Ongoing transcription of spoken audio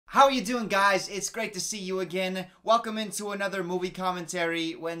How are you doing, guys? It's great to see you again. Welcome into another Movie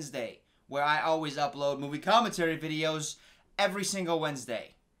Commentary Wednesday, where I always upload movie commentary videos every single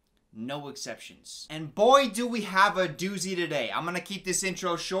Wednesday. No exceptions. And boy, do we have a doozy today. I'm gonna keep this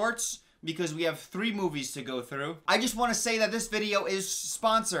intro short because we have 3 movies to go through. I just want to say that this video is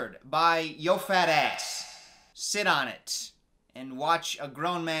sponsored by Yo Fat Ass. Sit on it and watch a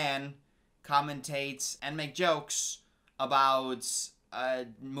grown man commentate and make jokes about a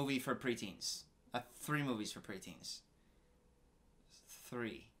movie for preteens. 3 movies for preteens.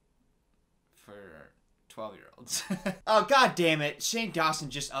 3 for 12-year-olds. Oh, god damn it. Shane Dawson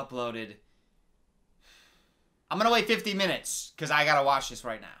just uploaded. I'm gonna wait 50 minutes because I gotta watch this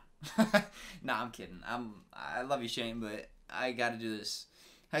right now. Nah, I'm kidding. I love you, Shane, but I gotta do this.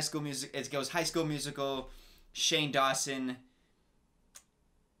 High School Music. It goes High School Musical, Shane Dawson,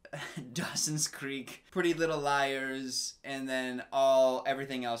 Dawson's Creek, Pretty Little Liars, and then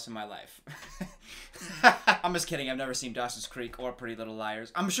everything else in my life. I'm just kidding. I've never seen Dawson's Creek or Pretty Little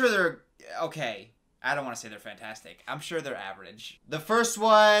Liars. I'm sure they're okay. I don't want to say they're fantastic. I'm sure they're average. The first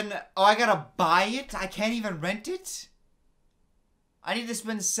one, oh, I gotta buy it? I can't even rent it? I need to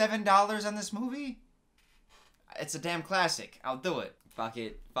spend $7 on this movie? It's a damn classic. I'll do it. Fuck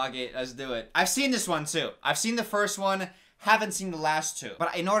it. Fuck it. Let's do it. I've seen this one too. I've seen the first one. Haven't seen the last 2.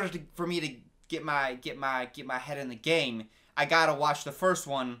 But in order for me to get my head in the game, I gotta watch the first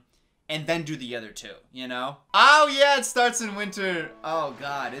one and then do the other 2, you know? Oh yeah, it starts in winter. Oh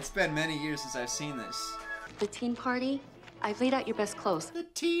god, it's been many years since I've seen this. The teen party? I've laid out your best clothes. The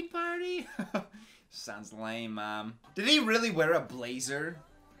teen party? Sounds lame, Mom. Did he really wear a blazer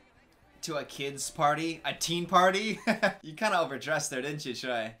to a kid's party? A teen party? You kind of overdressed there, didn't you,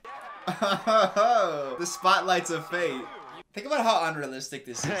 Trey? Oh, the spotlights of fate. Think about how unrealistic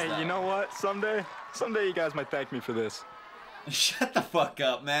this is, though. Hey, you know what? Someday you guys might thank me for this. Shut the fuck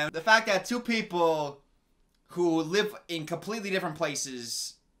up, man. The fact that 2 people who live in completely different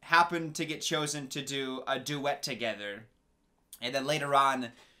places happen to get chosen to do a duet together, and then later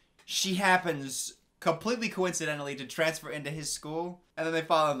on, she happens completely coincidentally to transfer into his school, and then they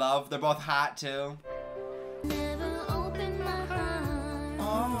fall in love. They're both hot, too. Never open my heart.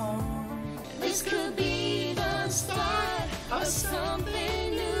 Oh. This could be the start of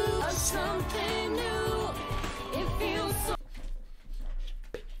something new, of something new. It feels so.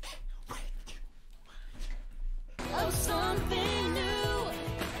 Of something new.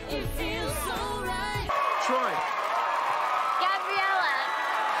 It feels so right. Troy.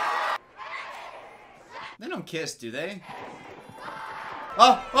 Gabriella. They don't kiss, do they?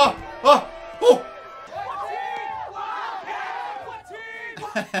 Oh, oh, oh, oh!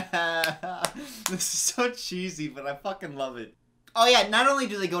 This is so cheesy, but I fucking love it. Oh yeah, not only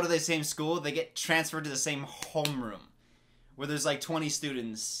do they go to the same school, they get transferred to the same homeroom. Where there's like 20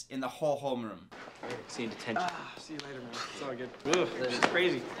 students in the whole homeroom. See you in detention. See you later, man. It's all good. Ugh, this is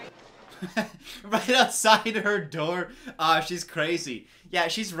crazy. Right outside her door. She's crazy. Yeah,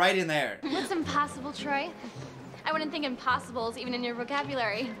 she's right in there. What's impossible, Troy? I wouldn't think impossibles even in your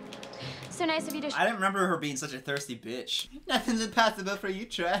vocabulary. So nice of you to I didn't remember her being such a thirsty bitch. Nothing's impossible for you,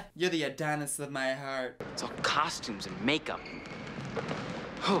 Trey. You're the Adonis of my heart. It's all costumes and makeup.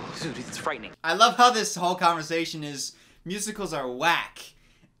 Oh, dude, it's frightening. I love how this whole conversation is musicals are whack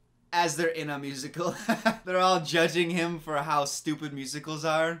as they're in a musical. They're all judging him for how stupid musicals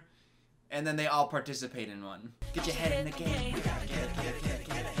are. And then they all participate in one. Get your head in the game. We gotta get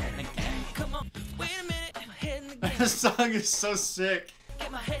ahead in the game. Come on, wait a minute. My head in the game. This song is so sick.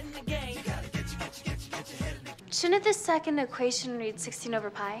 Get my head in the game. You gotta get your head in the game. Shouldn't the second equation read 16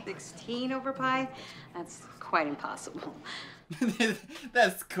 over pi? 16 over pi? That's quite impossible.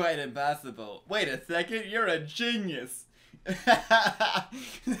 That's quite impossible. Wait a second, you're a genius.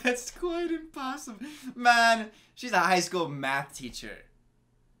 That's quite impossible. Man, she's a high school math teacher.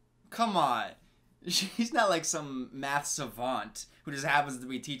 Come on. She's not like some math savant who just happens to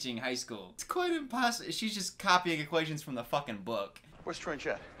be teaching high school. It's quite impossible. She's just copying equations from the fucking book. Where's Troy and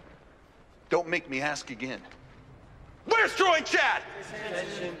Chad? Don't make me ask again. Where's Troy and Chad?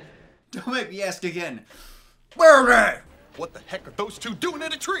 Don't make me ask again. Where are they? What the heck are those 2 doing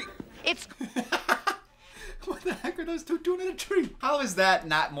in a tree? It's What the heck are those 2 doing in a tree? How is that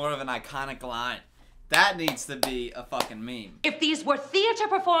not more of an iconic line? That needs to be a fucking meme. If these were theater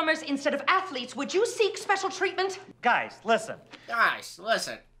performers instead of athletes, would you seek special treatment? Guys, listen. Guys,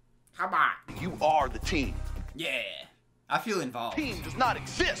 listen. Come on. You are the team. Yeah. I feel involved. Team does not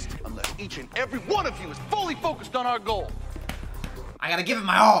exist unless each and every one of you is fully focused on our goal. I gotta give it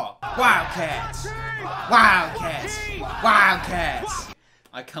my all. Wildcats. Wildcats. Wildcats.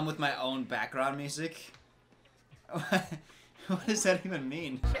 I come with my own background music. What does that even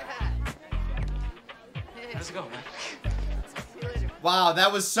mean? How's it going, man? Wow,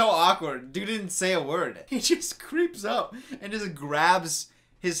 that was so awkward. Dude didn't say a word. He just creeps up and just grabs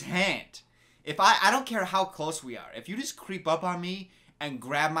his hand. If I don't care how close we are. If you just creep up on me and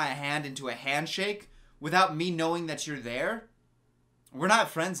grab my hand into a handshake without me knowing that you're there, we're not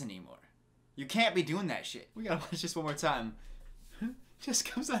friends anymore. You can't be doing that shit. We gotta watch this one more time. Just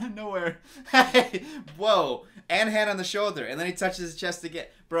comes out of nowhere. Hey, whoa. And hand on the shoulder. And then he touches his chest again.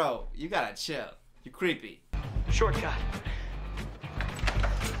 Bro, you gotta chill. You're creepy. Shortcut.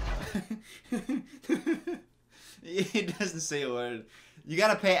 He doesn't say a word. You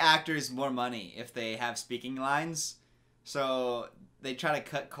gotta pay actors more money if they have speaking lines. So they try to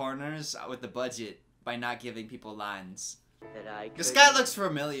cut corners with the budget by not giving people lines. This guy looks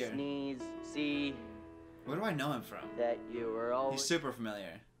familiar. Sneeze, see Where do I know him from? that you were always. He's super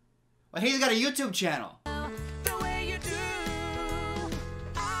familiar. Well, he's got a YouTube channel. The way you do,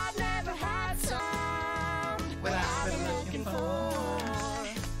 I've never had some. What I've been looking for.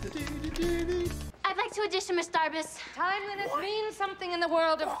 I'd like to audition, Miss Darbus. Timeliness means something in the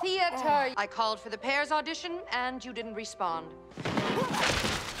world of theater. I called for the pairs audition, and you didn't respond.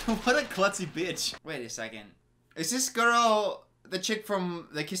 What a klutzy bitch. Wait a second. Is this girl the chick from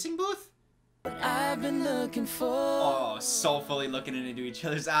the kissing booth? I've been looking for. Oh, soulfully looking into each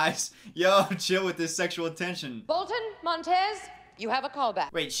other's eyes. Yo, chill with this sexual tension. Bolton, Montez, you have a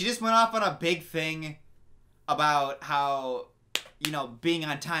callback. Wait, she just went off on a big thing about how, you know, being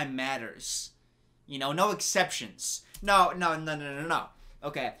on time matters. You know, no exceptions. No.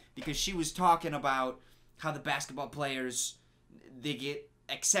 Okay, because she was talking about how the basketball players, they get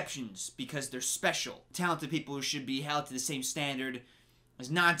exceptions because they're special. Talented people should be held to the same standard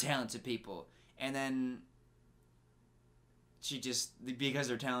as non-talented people. And then she just, because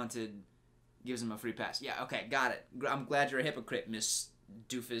they're talented, gives them a free pass. Yeah, okay, got it. I'm glad you're a hypocrite, Miss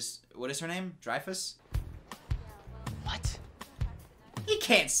Doofus. What is her name? Dreyfus? What? He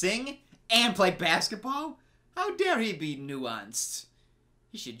can't sing and play basketball? How dare he be nuanced?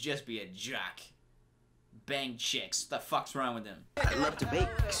 He should just be a jock. Bang chicks. What the fuck's wrong with him? I love to bake.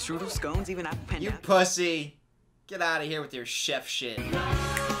 Strudel, scones, even apple pen. You pussy. Get out of here with your chef shit.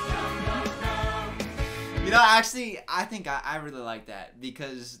 You know, actually, I think I really like that.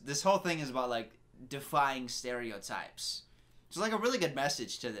 Because this whole thing is about, like, defying stereotypes. It's like a really good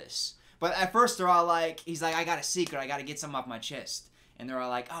message to this. But at first, they're all like, he's like, I got a secret. I got to get something off my chest. And they're all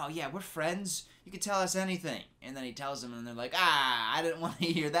like, oh, yeah, we're friends. You can tell us anything. And then he tells them, and they're like, I didn't want to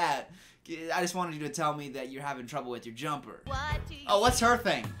hear that. I just wanted you to tell me that you're having trouble with your jumper. Oh, what's her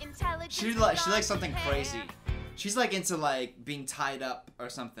thing? She likes something crazy. She's like into like being tied up or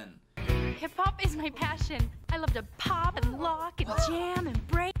something. Hip hop is my passion. I love to pop and lock and jam and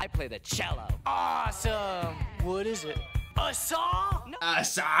break. I play the cello. Awesome. What is it? A saw? No. A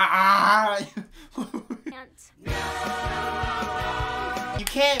saw. You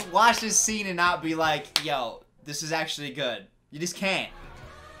can't watch this scene and not be like, yo, this is actually good. You just can't.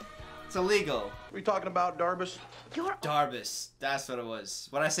 It's illegal. Are we talking about Darbus? Darbus. That's what it was.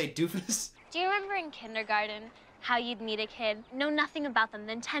 What'd I say, doofus? Do you remember in kindergarten how you'd meet a kid, know nothing about them,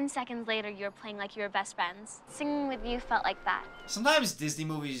 then 10 seconds later you were playing like you were best friends? Singing with you felt like that. Sometimes Disney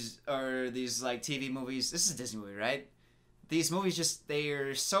movies or these like TV movies, this is a Disney movie, right? These movies just,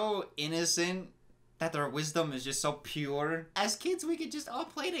 they're so innocent that their wisdom is just so pure. As kids, we could just all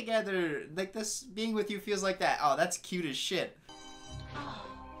play together. Like this, being with you feels like that. Oh, that's cute as shit.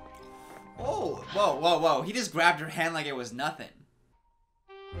 Oh, whoa. He just grabbed her hand like it was nothing.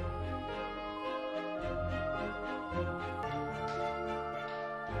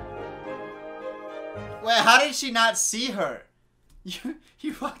 Wait, how did she not see her?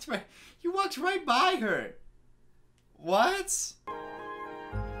 You walked right by her. What?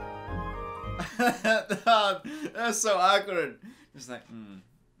 That's so awkward. Just like,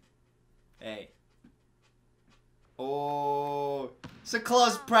 Hey. Oh, it's a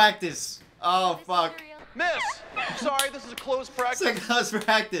close practice. Oh, fuck. Miss! Sorry, this is a closed practice. It's a close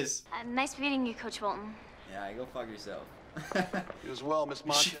practice. Nice meeting you, Coach Bolton. Yeah, go fuck yourself. You as well, Miss She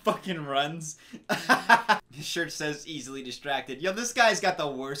Monty. fucking runs. His shirt says easily distracted. Yo, this guy's got the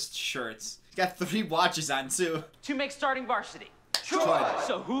worst shirts. He's got 3 watches on, too. To make starting varsity. Troy.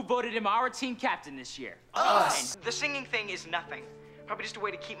 So who voted him our team captain this year? Us. And the singing thing is nothing. Probably just a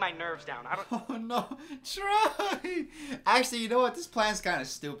way to keep my nerves down. I don't. Oh no, Troy! Actually, you know what? This plan's kind of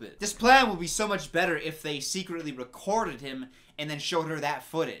stupid. This plan would be so much better if they secretly recorded him and then showed her that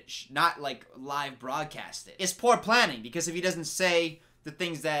footage, not like live broadcast it. It's poor planning because if he doesn't say the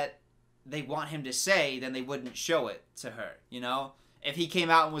things that they want him to say, then they wouldn't show it to her, you know? If he came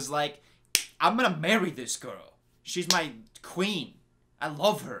out and was like, I'm gonna marry this girl, She's my queen. I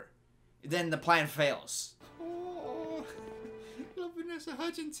love her. Then the plan fails. Oh, love Vanessa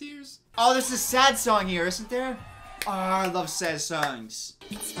Hudgens tears. Oh, there's a sad song here, isn't there? Oh, I love sad songs.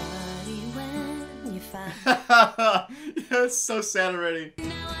 It's funny when you find Yeah, it's so sad already.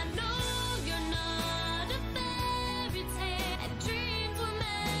 Now I know you're not a fairy tale, and dreams were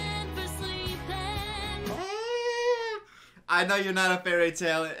meant for sleeping. I know you're not a fairy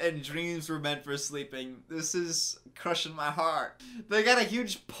tale and dreams were meant for sleeping. This is crushing my heart. They got a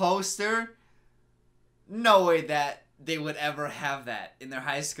huge poster. No way that they would ever have that in their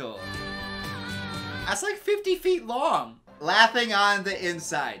high school. That's like 50 feet long. Laughing on the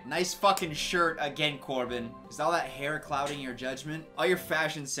inside. Nice fucking shirt again, Corbin. Is all that hair clouding your judgment? All your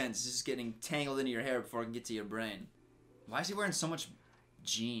fashion sense is just getting tangled into your hair before it can get to your brain. Why is he wearing so much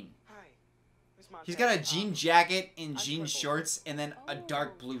jean? He's got a jean jacket and jean shorts and then a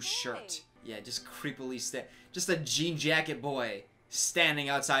dark blue shirt. Yeah, just creepily just a jean jacket boy standing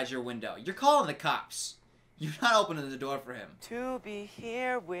outside your window. You're calling the cops. You're not opening the door for him. To be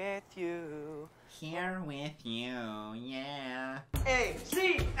here with you. Here with you, yeah.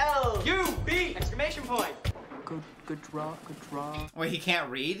 A-C-L-U-B! Exclamation point. Good draw. Wait, he can't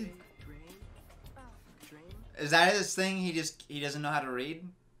read? Is that his thing? He doesn't know how to read?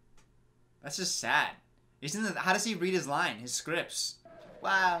 That's just sad. He's in the, how does he read his line? His scripts.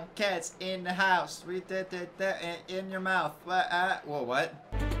 Wildcats in the house. Read that in your mouth. Whoa, what?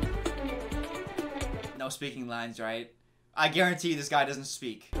 No speaking lines, right? I guarantee this guy doesn't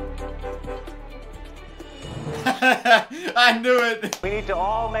speak. I knew it. We need to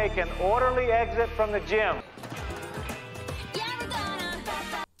all make an orderly exit from the gym.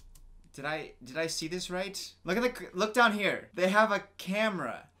 Did I see this right? Look down here. They have a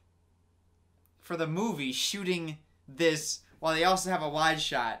camera for the movie shooting this, while they also have a wide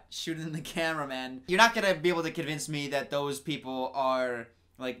shot shooting the cameraman. You're not gonna be able to convince me that those people are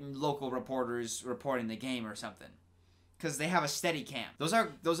like local reporters reporting the game or something, because they have a steady cam. Those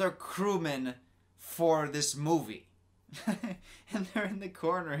are crewmen for this movie. And they're in the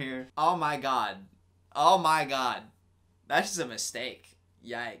corner here. Oh my god. Oh my god. That's just a mistake.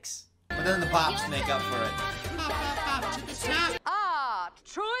 Yikes. But then the pops make up for it. Ah,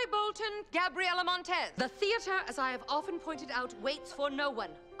 Troy Bolton, Gabriella Montez. The theater, as I have often pointed out, waits for no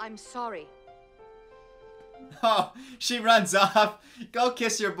one. I'm sorry. Oh, she runs off. Go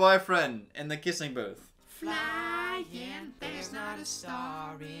kiss your boyfriend in the kissing booth. Flying, there's not a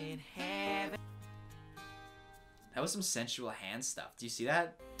star in heaven. That was some sensual hand stuff. Do you see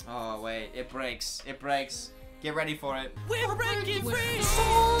that? Oh, wait. It breaks. It breaks. Get ready for it. We're breaking free.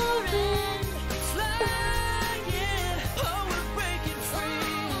 Soaring, flying. Oh, we're breaking free.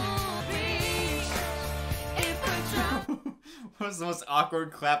 If we drop. What was the most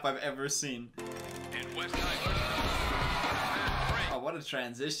awkward clap I've ever seen? Oh, what a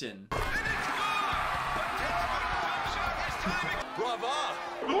transition.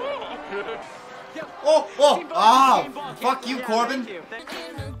 Oh, fuck you, Corbin.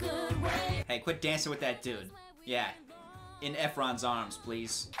 Hey, quit dancing with that dude. Yeah, in Efron's arms,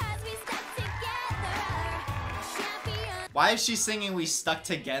 please. Why is she singing "We Stuck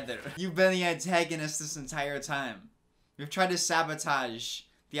Together"? You've been the antagonist this entire time. You've tried to sabotage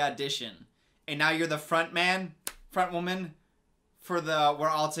the audition, and now you're the front woman for the "We're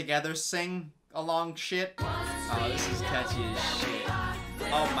All Together" sing along shit. Oh, this is catchy as shit.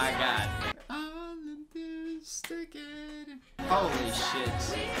 Oh my god. Holy shit.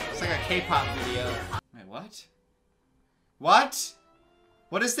 It's like a K-pop video. Wait, what? What?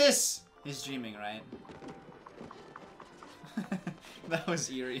 What is this? He's dreaming, right? That was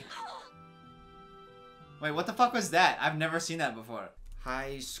eerie. Wait, what the fuck was that? I've never seen that before.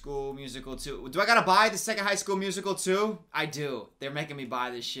 High School Musical 2. Do I gotta buy the second High School Musical 2? I do. They're making me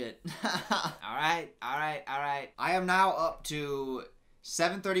buy this shit. Alright. I am now up to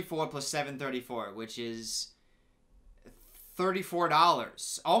 734 plus 734, which is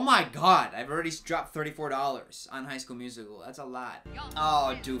 $34. Oh my god, I've already dropped $34 on High School Musical. That's a lot.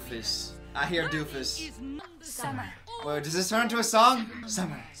 Oh, doofus. I hear doofus. Summer. Wait, does this turn into a song?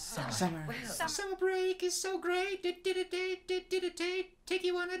 Summer. Summer break is so great. Take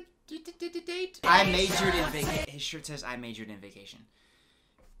you on a date. I majored in vacation. His shirt says I majored in vacation.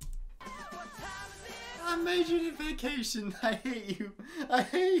 I majored in vacation. I hate you. I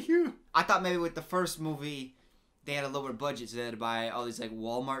hate you. I thought maybe with the first movie they had a lower budget, so they had to buy all these like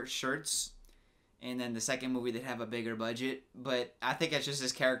Walmart shirts, and then the second movie they'd have a bigger budget. But I think it's just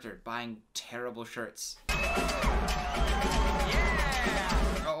his character buying terrible shirts.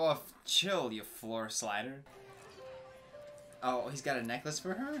 Oh, chill, you floor slider. Oh, he's got a necklace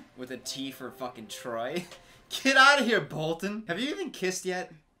for her with a T for fucking Troy. Get out of here, Bolton. Have you even kissed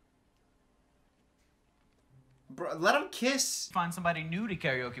yet? Bro, let him kiss. Find somebody new to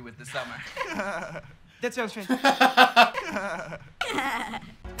karaoke with this summer. That sounds fantastic.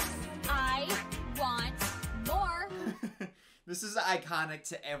 I want more. This is iconic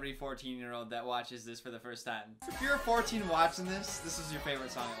to every 14-year-old that watches this for the first time. If you're 14 watching this, this is your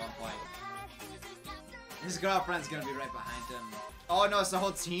favorite song at one point. His girlfriend's gonna be right behind him. Oh no, it's the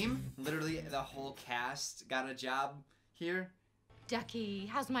whole team? Literally the whole cast got a job here. Ducky,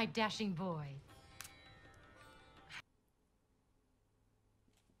 how's my dashing boy?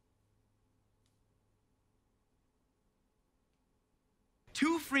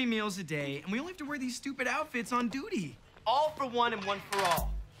 Two free meals a day, and we only have to wear these stupid outfits on duty. All for one and one for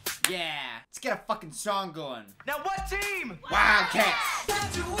all. Yeah, let's get a fucking song going. Now what team? Wildcats!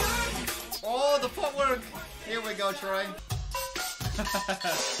 Oh, the footwork! Here we go, Troy.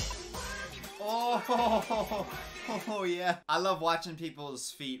 Oh, yeah. I love watching people's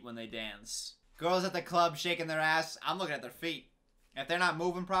feet when they dance. Girls at the club shaking their ass, I'm looking at their feet. If they're not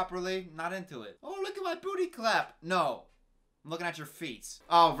moving properly, not into it. Oh, look at my booty clap. No. I'm looking at your feet.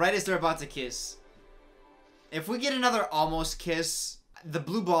 Oh, right as they're about to kiss. If we get another almost kiss, the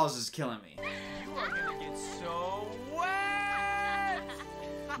blue balls is killing me. You are gonna get so wet!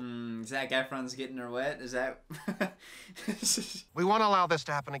 Zac Efron's getting her wet? Is that... We won't allow this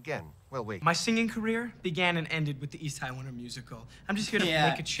to happen again, will we? My singing career began and ended with the East High Winter Musical. I'm just here to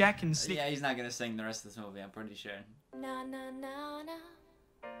make a check and sneak. Yeah, he's not gonna sing the rest of this movie, I'm pretty sure. Na na na na.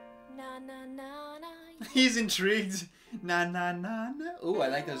 Na na na na. He's intrigued. Na na na na. Ooh, I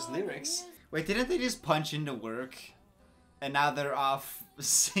like those lyrics. Wait, didn't they just punch into work? And now they're off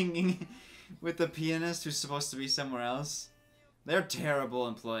singing with the pianist who's supposed to be somewhere else? They're terrible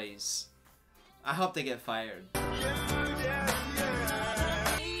employees. I hope they get fired. God,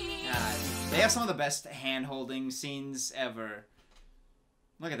 they have some of the best hand-holding scenes ever.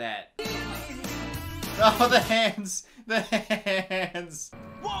 Look at that. Oh, the hands! The hands!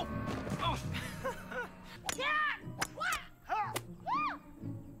 Whoa! Oh.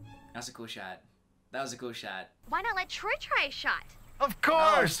 That's a cool shot. That was a cool shot. Why not let Troy try a shot? Of Oh,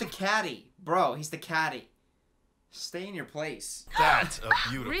 course! he's the caddy. Bro, he's the caddy. Stay in your place. That's a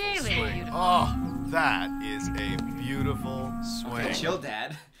beautiful swing. Oh, that is a beautiful swing. Okay, chill,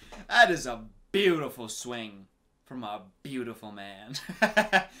 Dad. That is a beautiful swing from a beautiful man.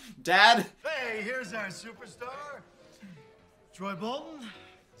 Dad? Hey, here's our superstar, Troy Bolton.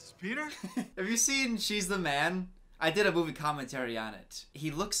 This is Peter. Have you seen She's the Man? I did a movie commentary on it.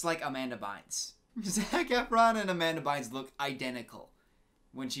 He looks like Amanda Bynes. Zac Efron and Amanda Bynes look identical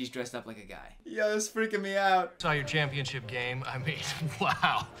when she's dressed up like a guy. Yo, it's freaking me out. Saw your championship game. I mean,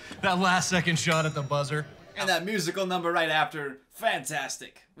 wow. That last second shot at the buzzer. And that musical number right after.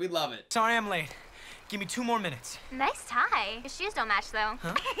 Fantastic. We love it. Sorry I'm late. Give me 2 more minutes. Nice tie. Your shoes don't match, though.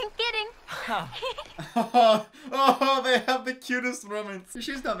 Huh? Kidding. Huh. Oh, they have the cutest moments. Your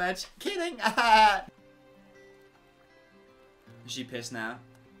shoes don't match. Kidding. Is she pissed now?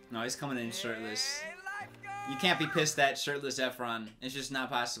 No, he's coming in shirtless. You can't be pissed at shirtless Efron. It's just not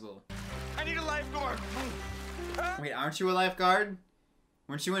possible. I need a lifeguard. Wait, aren't you a lifeguard?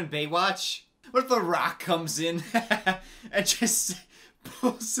 Weren't you in Baywatch? What if The Rock comes in and just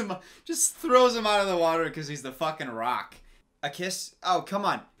pulls him up, just throws him out of the water because he's the fucking Rock? A kiss? Oh, come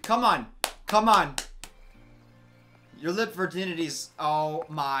on. Come on. Come on. Your lip virginity's... Oh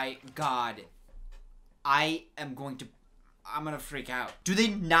my god. I'm gonna freak out. Do they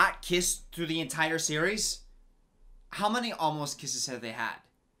not kiss through the entire series? How many almost kisses have they had?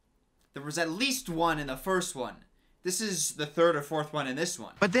 There was at least one in the first one. This is the third or fourth one in this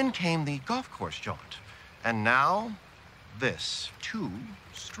one. But then came the golf course jaunt. And now, this. 2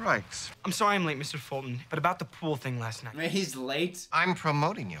 strikes. I'm sorry I'm late, Mr. Fulton, but about the pool thing last night. He's late? I'm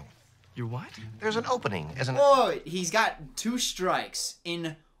promoting you. You're what? There's an opening, isn't it? Oh, he's got 2 strikes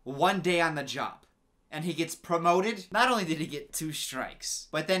in 1 day on the job. And he gets promoted. Not only did he get 2 strikes,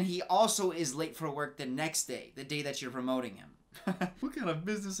 but then he also is late for work the next day, the day that you're promoting him. What kind of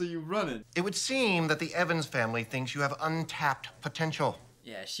business are you running? It would seem that the Evans family thinks you have untapped potential.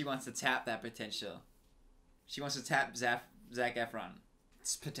 Yeah, she wants to tap that potential. She wants to tap Zac Efron.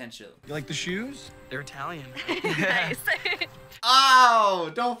 It's potential. You like the shoes? They're Italian. Nice.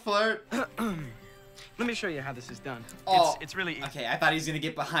 Ow! Don't flirt. Let me show you how this is done. Oh, it's really easy. Okay, I thought he was gonna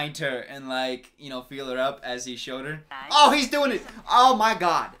get behind her and like, you know, feel her up as he showed her. Oh, he's doing it! Oh my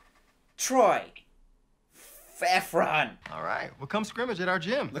god. Troy. Efron. All right, we'll come scrimmage at our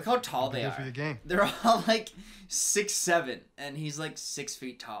gym. Look how tall they are. For the game. They're all like 6'7", and he's like 6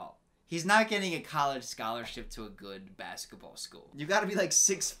 feet tall. He's not getting a college scholarship to a good basketball school. You gotta be like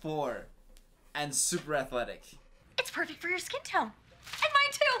 6'4". and super athletic. It's perfect for your skin tone. And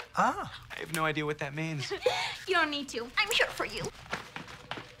mine too. Ah, I have no idea what that means. You don't need to. I'm here for you.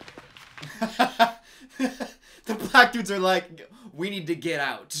 The black dudes are like, we need to get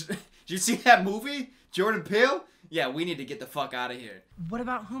out. Did you see that movie? Jordan Peele? Yeah, we need to get the fuck out of here. What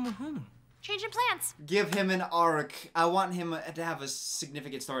about Humu Humu? Changing plans. Give him an arc. I want him to have a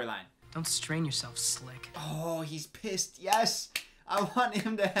significant storyline. Don't strain yourself, Slick. Oh, he's pissed. Yes. I want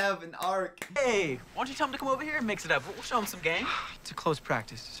him to have an arc. Hey, why don't you tell him to come over here and mix it up? We'll show him some game. It's a close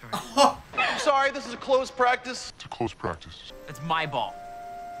practice, sorry. I'm sorry, this is a closed practice. It's a close practice. It's my ball.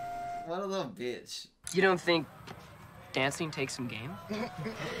 What a little bitch. You don't think dancing takes some game?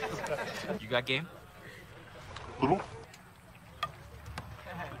 You got game? Little?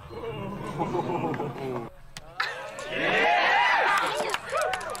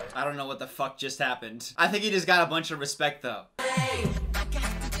 I don't know what the fuck just happened. I think he just got a bunch of respect though.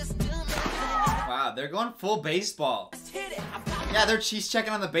 Wow, they're going full baseball. Yeah, she's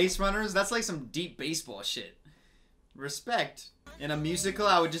checking on the base runners. That's like some deep baseball shit. Respect. In a musical,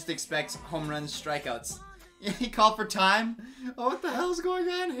 I would just expect home runs, strikeouts. He called for time? Oh, what the hell's going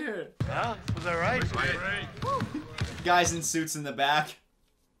on here? Well, was that right? Guys in suits in the back.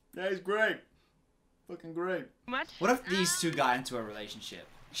 Yeah, he's great. Fucking great. What if these two got into a relationship?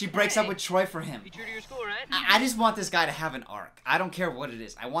 She breaks up with Troy for him. Be true to your school, right? I just want this guy to have an arc. I don't care what it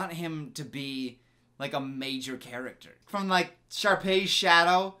is. I want him to be like a major character. From like Sharpay's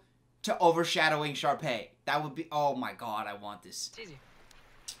shadow to overshadowing Sharpay. That would be, oh my god, I want this. It's easy.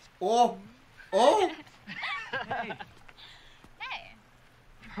 Oh, oh. Hey.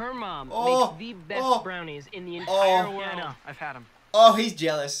 Her mom Oh, makes the best oh, brownies in the entire oh. world. Yeah, I know. I've had them. Oh, he's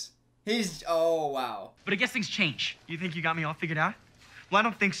jealous. He's, oh wow. But I guess things change. You think you got me all figured out? Well, I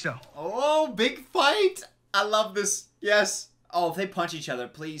don't think so. Oh, big fight. I love this. Yes. Oh, if they punch each other,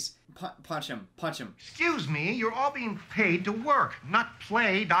 please. Punch him. Punch him. Excuse me, you're all being paid to work, not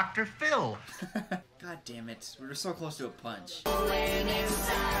play Dr. Phil. God damn it. We were so close to a punch. That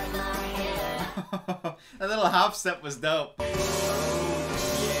little hop step was dope.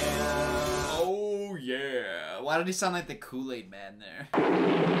 Oh, yeah. Why did he sound like the Kool-Aid man there?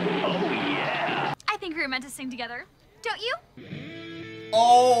 Oh, yeah. I think we were meant to sing together. Don't you?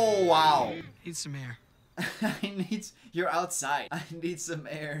 Oh, wow. Need some air. You're outside. I need some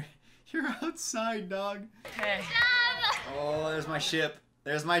air. You're outside, dog. Hey. Oh, there's my ship.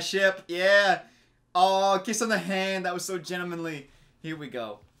 There's my ship. Yeah. Oh, kiss on the hand. That was so gentlemanly. Here we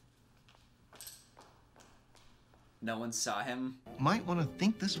go. No one saw him. Might want to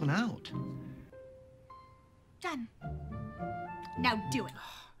think this one out. Done. Now do it.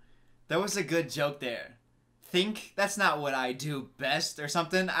 There was a good joke there. Think? That's not what I do best or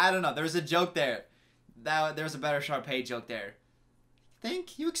something. I don't know. There was a joke there. There was a better Sharpay joke there.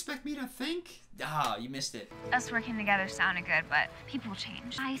 Think? You expect me to think? Ah, you missed it. Us working together sounded good, but people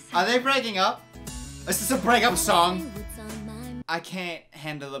change. Are they breaking up? Is this a breakup song? I can't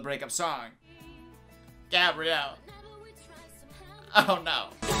handle a breakup song. Gabrielle. Oh no.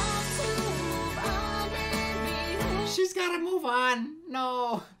 She's gotta move on.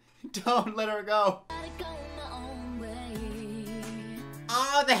 No. Don't let her go.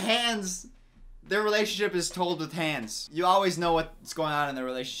 Oh, the hands. Their relationship is told with hands. You always know what's going on in their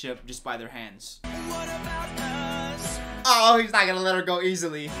relationship just by their hands. Oh, he's not gonna let her go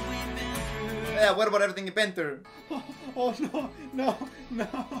easily. Yeah, what about everything you've been through? Oh no, no, no,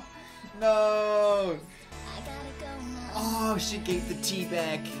 no. Oh, she gave the tea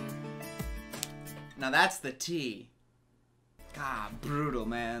back. Now that's the tea. God, brutal,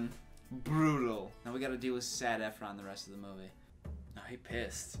 man. Brutal. Now we gotta deal with sad Efron the rest of the movie. Oh, he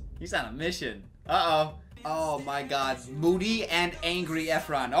pissed. He's on a mission. Uh-oh. Oh my god. Moody and angry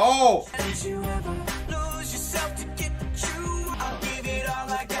Efron. Oh!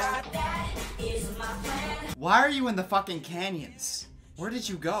 Why are you in the fucking canyons? Where did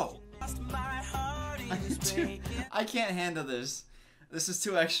you go? I can't handle this. This is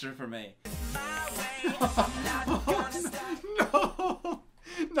too extra for me. No!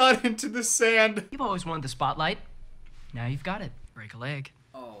 Not into the sand. You've always wanted the spotlight. Now you've got it. Break a leg.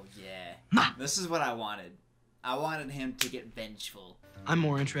 Oh, yeah. This is what I wanted. I wanted him to get vengeful. I'm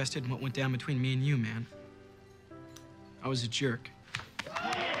more interested in what went down between me and you, man. I was a jerk.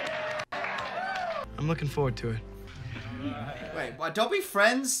 I'm looking forward to it. Wait, what? Don't be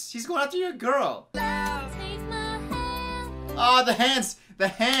friends? He's going after your girl. Oh, the hands! The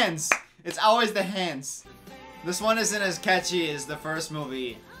hands! It's always the hands. This one isn't as catchy as the first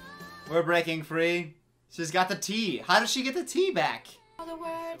movie. We're breaking free. She's got the tea. How did she get the tea back? All the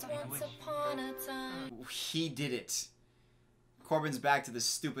words once upon a time. He did it. Corbin's back to the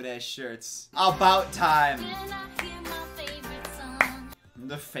stupid ass shirts. About time.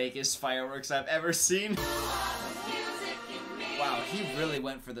 The fakest fireworks I've ever seen. Wow, he really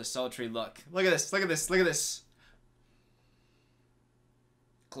went for the sultry look. Look at this, look at this, look at this.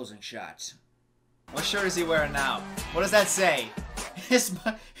 Closing shot. What shirt is he wearing now? What does that say? His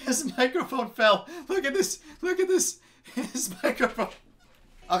microphone fell. Look at this, look at this. His microphone.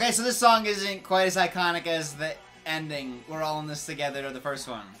 Okay, so this song isn't quite as iconic as the ending. We're all in this together to the first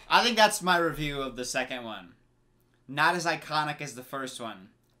one. I think that's my review of the second one. Not as iconic as the first one,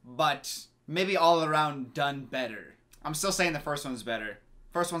 but maybe all around done better. I'm still saying the first one's better.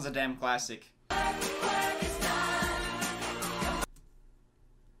 First one's a damn classic.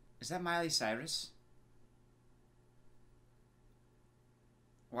 Is that Miley Cyrus?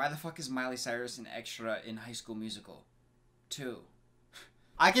 Why the fuck is Miley Cyrus an extra in High School Musical 2?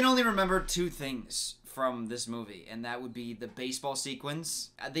 I can only remember two things from this movie, and that would be the baseball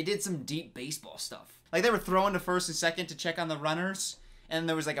sequence. They did some deep baseball stuff. Like, they were throwing to first and second to check on the runners, and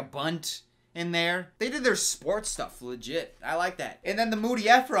there was like a bunt in there. They did their sports stuff legit. I like that. And then the Moody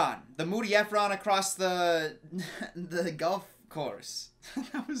Efron. The Moody Efron across the golf course.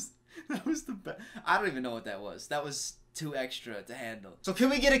 that was the best. I don't even know what that was. That was too extra to handle. So can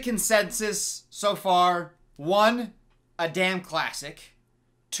we get a consensus so far? 1, a damn classic.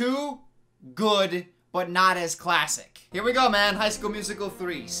 2, good, but not as classic. Here we go, man. High School Musical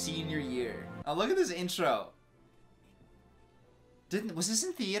 3, senior year. Oh, look at this intro. Was this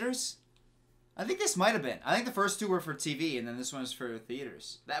in theaters? I think this might have been. I think the first two were for TV, and then this one's for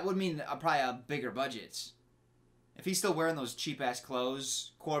theaters. That would mean probably a bigger budget. If he's still wearing those cheap-ass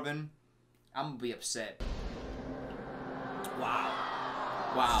clothes, Corbin, I'm gonna be upset. Wow.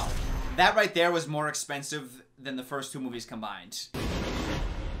 Wow. That right there was more expensive than the first two movies combined.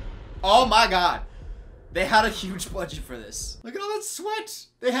 Oh my god. They had a huge budget for this. Look at all that sweat.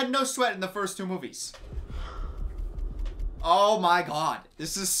 They had no sweat in the first two movies. Oh my god.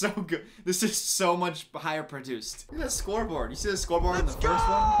 This is so good. This is so much higher produced. Look at that scoreboard. You see the scoreboard in the first one?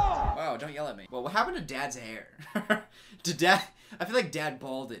 Wow, don't yell at me. Well, what happened to Dad's hair? I feel like Dad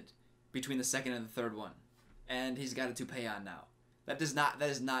balded between the second and the third one. And he's got a toupee on now. That is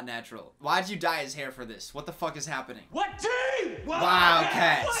not natural. Why'd you dye his hair for this? What the fuck is happening? What team?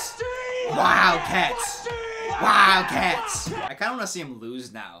 Wildcats. What team? Wildcats. What team? Wildcats. I kind of want to see him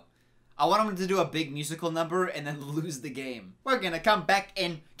lose now. I want him to do a big musical number and then lose the game. We're gonna come back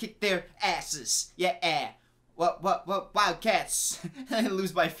and kick their asses. Yeah. What, Wildcats. And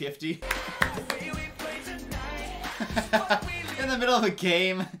lose by 50. In the middle of a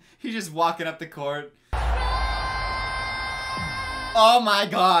game, he's just walking up the court. Oh my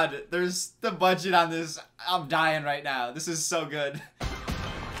god, there's the budget on this. I'm dying right now. This is so good.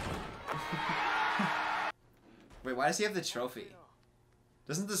 Wait, why does he have the trophy?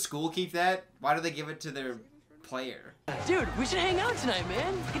 Doesn't the school keep that? Why do they give it to their player? Dude, we should hang out tonight,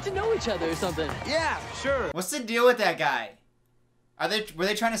 man. Get to know each other or something. Yeah, sure. What's the deal with that guy? Were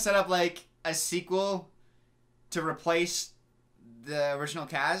they trying to set up like a sequel to replace the original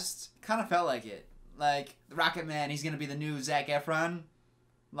cast? Kind of felt like it. Like, the Rocket Man, he's gonna be the new Zac Efron.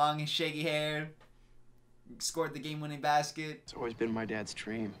 Long and shaggy hair. Scored the game-winning basket. It's always been my dad's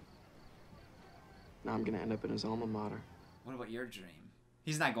dream. Now I'm gonna end up in his alma mater. What about your dream?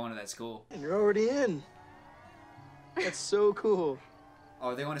 He's not going to that school. And you're already in. That's so cool. Oh,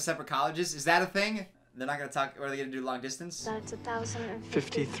 are they going to separate colleges? Is that a thing? They're not gonna talk, or are they gonna do long distance? That's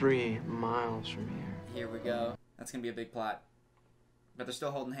 53 miles from here. Here we go. That's gonna be a big plot. But they're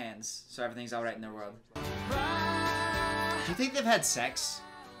still holding hands, so everything's alright in their world. Do you think they've had sex?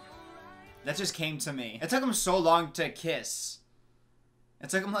 That just came to me. It took them so long to kiss. It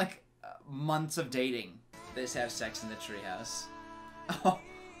took them like months of dating. They just have sex in the treehouse.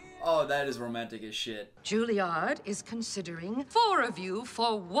 Oh, that is romantic as shit. Juilliard is considering 4 of you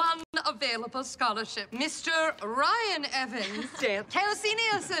for 1 available scholarship. Mr. Ryan Evans, Kelsey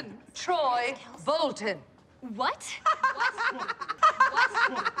Nielsen, Troy Bolton. What?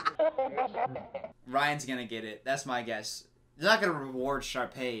 Ryan's gonna get it. That's my guess. They're not gonna reward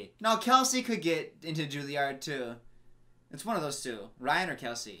Sharpay. No, Kelsey could get into Juilliard too. It's one of those two. Ryan or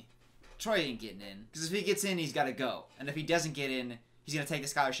Kelsey. Troy ain't getting in. Because if he gets in, he's gotta go. And if he doesn't get in, he's gonna take the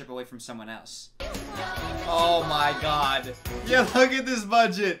scholarship away from someone else. Oh my god. Yeah, look at this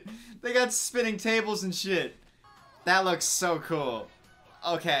budget. They got spinning tables and shit. That looks so cool.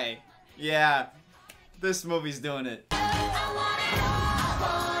 Okay. Yeah. This movie's doing it. Oh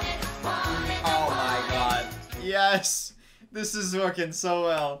my god. Yes! This is working so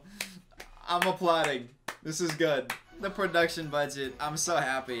well. I'm applauding. This is good. The production budget. I'm so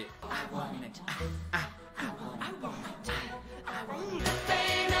happy. I want it. I want it. I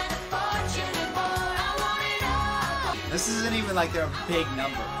This isn't even like they're a big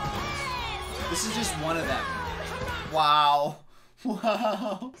number. This is just one of them. Wow.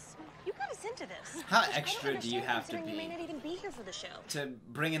 Wow. You got us into this. How extra do you have to You may be not even be here for the show. to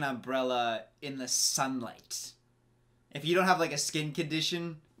bring an umbrella in the sunlight? If you don't have like a skin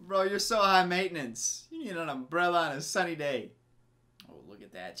condition, bro, you're so high maintenance. You need an umbrella on a sunny day. Oh, look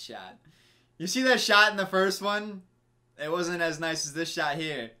at that shot. You see that shot in the first one? It wasn't as nice as this shot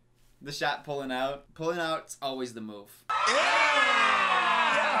here. The shot pulling out. Pulling out's always the move. Yeah.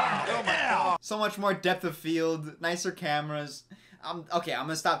 So much more depth of field, nicer cameras. Okay, I'm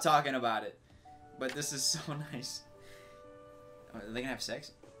gonna stop talking about it. But this is so nice. Are they gonna have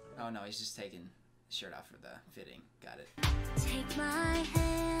sex? Oh no, he's just taking his shirt off for the fitting. Got it. Take my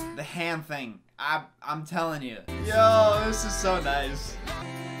hand. The hand thing. I'm telling you. Yo, this is so nice.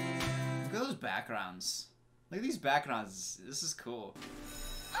 Look at those backgrounds. Look at these backgrounds. This is cool.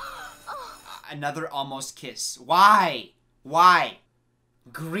 Another almost kiss. Why? Why?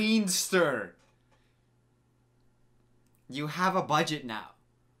 Greenster. You have a budget now.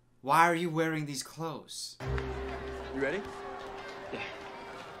 Why are you wearing these clothes? You ready? Yeah.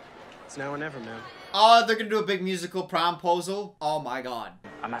 It's now or never, man. Oh, they're gonna do a big musical promposal? Oh my god.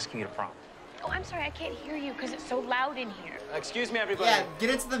 I'm asking you to prom. Oh, I'm sorry, I can't hear you because it's so loud in here. Excuse me, everybody. Yeah, get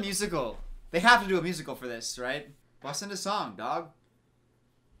into the musical. They have to do a musical for this, right? Bust into song, dog.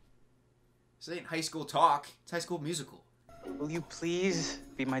 This ain't high school talk. It's high school musical. Will you please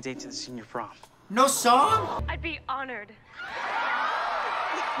be my date to the senior prom? No song? I'd be honored.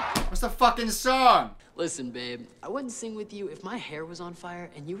 What's the fucking song? Listen, babe, I wouldn't sing with you if my hair was on fire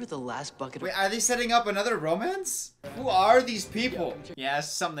and you were the last bucket of... Wait, are they setting up another romance? Who are these people? Yeah,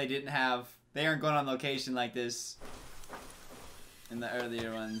 it's something they didn't have. They aren't going on location like this in the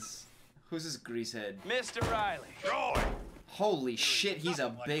earlier ones. Who's this greasehead? Mr. Riley. Troy! Holy shit, he's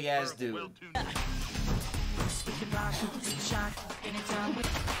a big ass dude.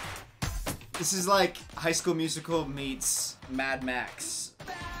 This is like High School Musical meets Mad Max.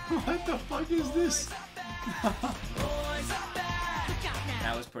 What the fuck is this?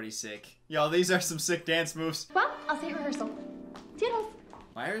 That was pretty sick. Yo, these are some sick dance moves. Well, I'll see you at rehearsal. Toodles.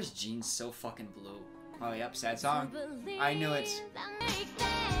 Why are his jeans so fucking blue? Oh, yep, sad song. I knew it.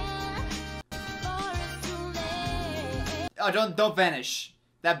 Oh, don't vanish.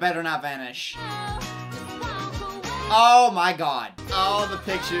 That better not vanish. Oh my god. Oh, the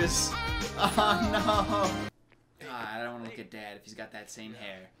pictures. Oh no. God, I don't want to look at Dad if he's got that same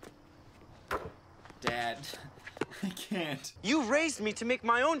hair. Dad. I can't. You raised me to make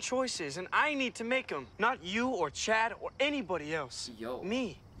my own choices, and I need to make them. Not you or Chad or anybody else. Yo.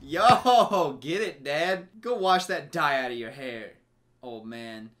 Me. Yo, get it, Dad. Go wash that dye out of your hair. Old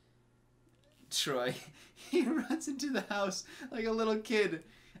man. Troy. He runs into the house like a little kid.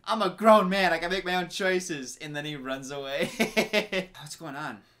 I'm a grown man. I can make my own choices. And then he runs away. What's going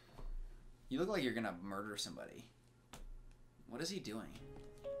on? You look like you're gonna murder somebody. What is he doing?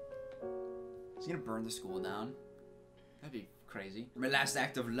 Is he gonna burn the school down? That'd be crazy. My last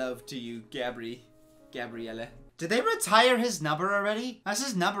act of love to you, Gabriella. Did they retire his number already? That's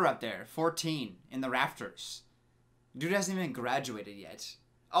his number up there, 14, in the rafters. Dude hasn't even graduated yet.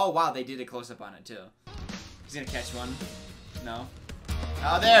 Oh wow, they did a close-up on it too. He's gonna catch one. No.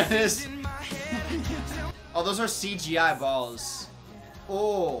 Oh, there it is. Oh, those are CGI balls.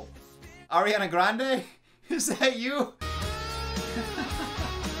 Oh. Ariana Grande? Is that you?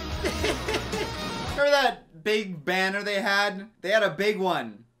 Remember that big banner they had? They had a big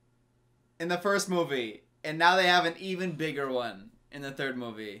one in the first movie. And now they have an even bigger one in the third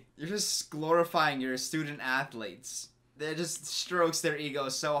movie. You're just glorifying your student athletes. That just strokes their ego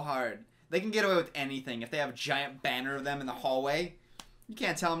so hard. They can get away with anything. If they have a giant banner of them in the hallway, you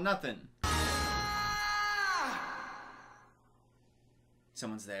can't tell them nothing.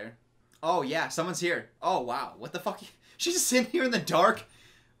 Someone's there. Oh yeah, someone's here. Oh wow, what the fuck? She's just sitting here in the dark.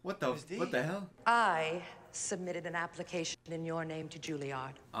 What the hell? I submitted an application in your name to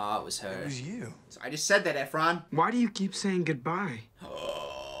Juilliard. Oh, it was her. It was you. So I just said that, Efron. Why do you keep saying goodbye?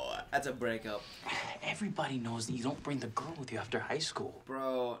 Oh, that's a breakup. Everybody knows that you don't bring the girl with you after high school.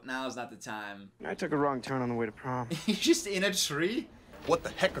 Bro, now's not the time. I took a wrong turn on the way to prom. You're just in a tree? What the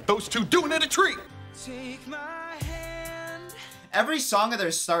heck are those two doing in a tree? Take my hand. Every song of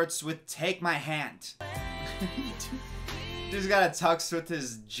theirs starts with "Take My Hand." Dude's got a tux with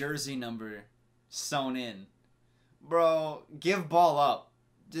his jersey number sewn in. Bro, give ball up.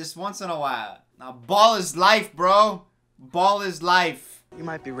 Just once in a while. Now, ball is life, bro. Ball is life. You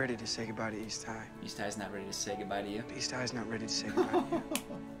might be ready to say goodbye to East High. East High's not ready to say goodbye to you. East High's not ready to say goodbye to you.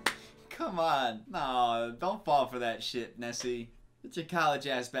 Come on. No, don't fall for that shit, Nessie. Get your college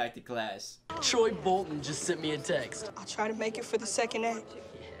ass back to class. Troy Bolton just sent me a text. I'll try to make it for the second act.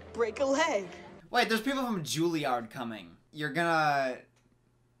 Break a leg. Wait, there's people from Juilliard coming. You're gonna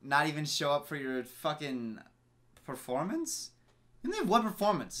not even show up for your fucking performance? You only have one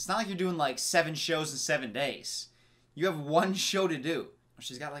performance. It's not like you're doing like 7 shows in 7 days. You have 1 show to do. Oh,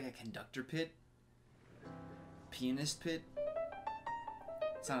 she's got like a conductor pit. Pianist pit.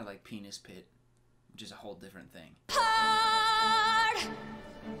 It sounded like penis pit, which is a whole different thing. I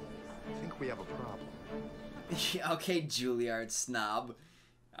think we have a problem. Yeah, okay, Juilliard snob.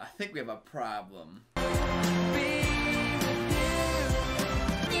 I think we have a problem.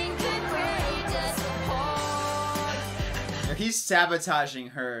 He's sabotaging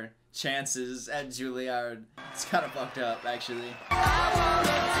her chances at Juilliard. It's kind of fucked up, actually.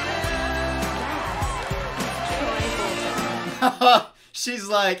 She's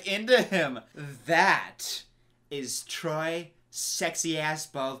like into him. That is Troy sexy ass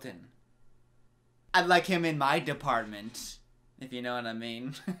Bolton. I'd like him in my department, if you know what I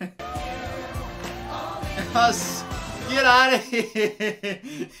mean. Us, get out of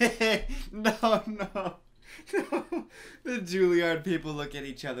here! No, no. The Juilliard people look at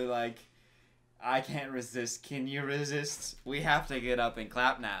each other like, I can't resist. Can you resist? We have to get up and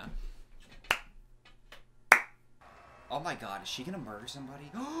clap now. Oh my god, is she gonna murder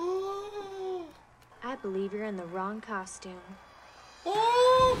somebody? I believe you're in the wrong costume.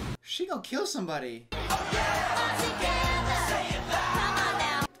 Oh! She gonna kill somebody.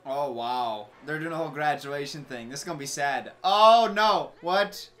 Oh wow. They're doing a whole graduation thing. This is gonna be sad. Oh no!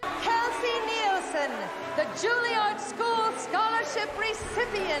 What? Kelsey Nielsen, the Juilliard School Scholarship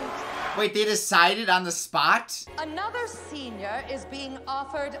recipient. Wait, they decided on the spot? Another senior is being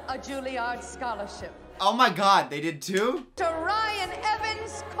offered a Juilliard scholarship. Oh my god, they did too? To Ryan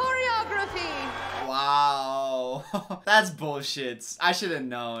Evans choreography. Wow. That's bullshit. I should have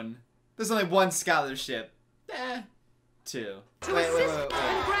known. There's only 1 scholarship. 2. Wait.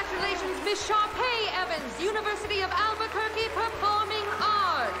 Congratulations, Miss Sharpay Evans, University of Albuquerque Performing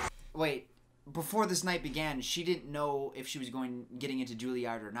Arts. Wait, before this night began, she didn't know if she was getting into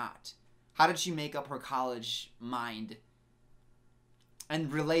Juilliard or not. How did she make up her college mind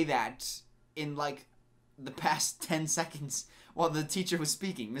and relay that in like the past 10 seconds while the teacher was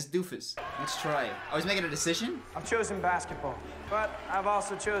speaking? Miss Doofus. Let's try. I was making a decision? I've chosen basketball, but I've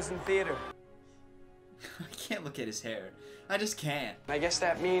also chosen theater. I can't look at his hair. I just can't. I guess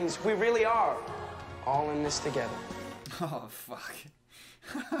that means we really are all in this together. Oh, fuck.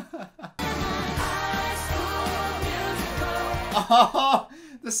 Oh,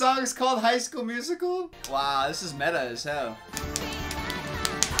 the song is called High School Musical? Wow, this is meta as hell.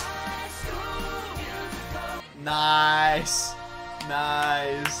 Nice.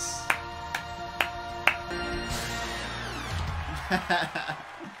 Nice.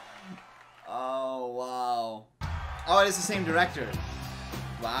 Oh, wow. Oh, it is the same director.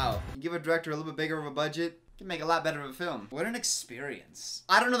 Wow. You give a director a little bit bigger of a budget, you can make a lot better of a film. What an experience.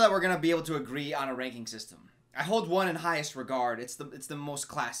 I don't know that we're going to be able to agree on a ranking system. I hold one in highest regard. It's the most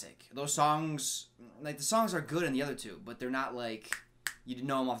classic. Those songs, like the songs are good in the other 2, but they're not like you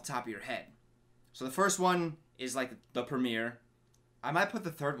know them off the top of your head. So the first one is like the premiere. I might put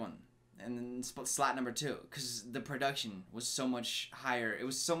the 3rd one and then slot number 2 because the production was so much higher. It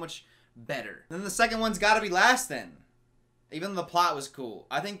was so much better. And then the second one's got to be last then. Even though the plot was cool.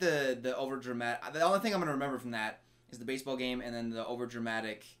 I think the over-dramatic... The only thing I'm going to remember from that is the baseball game and then the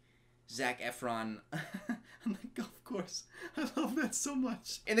over-dramatic Zac Efron on the golf course. I love that so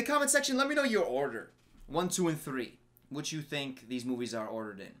much. In the comment section, let me know your order. 1, 2, and 3. What you think these movies are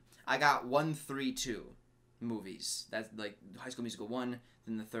ordered in. I got 1, 3, 2 movies. That's like High School Musical 1,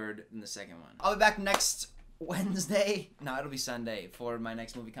 then the 3rd, then the 2nd one. I'll be back next Wednesday. No, it'll be Sunday for my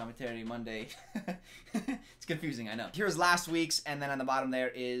next movie commentary. Monday. It's confusing, I know. Here's last week's, and then on the bottom there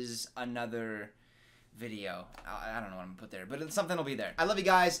is another video. I don't know what I'm gonna put there, but something will be there. I love you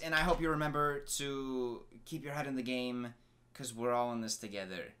guys, and I hope you remember to keep your head in the game, because we're all in this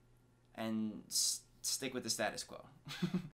together. And stick with the status quo.